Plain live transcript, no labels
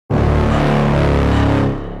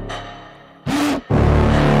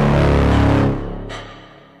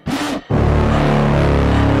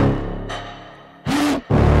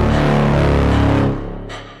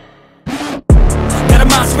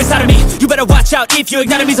out if you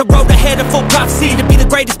ignite him. He's a road ahead of full prophecy, to be the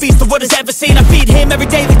greatest beast the world has ever seen. I feed him every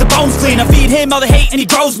day like the bones clean. I feed him all the hate and he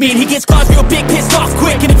grows me, and he gets claws real big, pissed off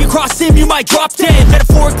quick. And if you cross him, you might drop dead.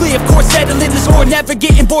 Metaphorically, of course, settling the score, never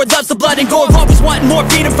getting bored, loves the blood and gore, always wanting more,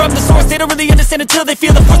 feeding from the source. They don't really understand until they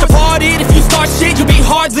feel the force departed. If you start shit, you'll be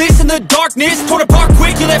heartless in the darkness, torn apart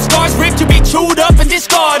quick, you left scars ripped, you'll be chewed up and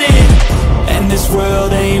discarded. And this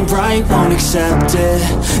world ain't right, won't accept it.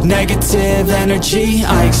 Negative energy,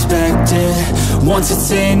 I expect it. Once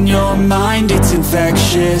it's in your mind, it's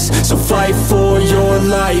infectious. So fight for your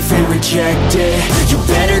life and reject it. You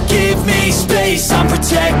better give me space, I'm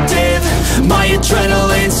protective. My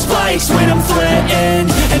adrenaline spikes when I'm threatened.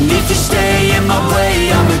 And if you stay in my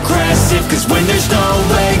way, I'm aggressive. Cause when there's no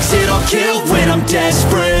exit, I'll kill when I'm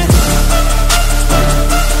desperate.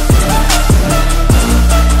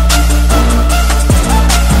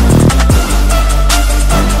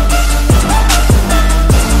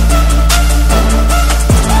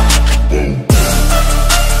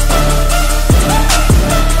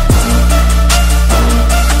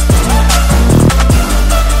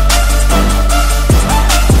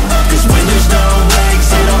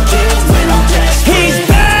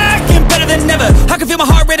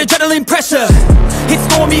 Adrenaline pressure, it's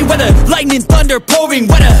stormy weather, lightning, thunder, pouring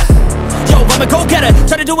weather. Yo, I'm a go-getter,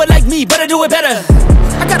 try to do it like me, but I do it better.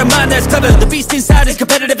 I got a mind that's clever, the beast inside is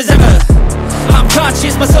competitive as ever. I'm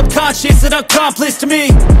conscious, my subconscious, an accomplice to me.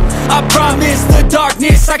 I promise the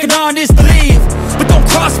darkness, I can honest believe. But don't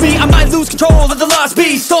cross me, I might lose control of the lost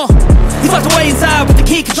beast. He's locked away inside with the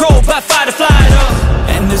key controlled by fight or flight.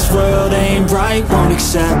 And this world ain't right, won't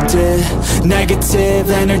accept it. Negative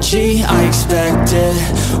energy, I expect it.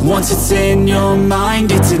 Once it's in your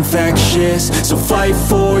mind, it's infectious. So fight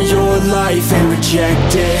for your life and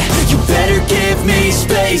reject it. You better give me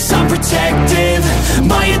space, I'm protective.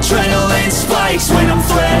 My adrenaline spikes when I'm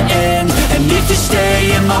threatened.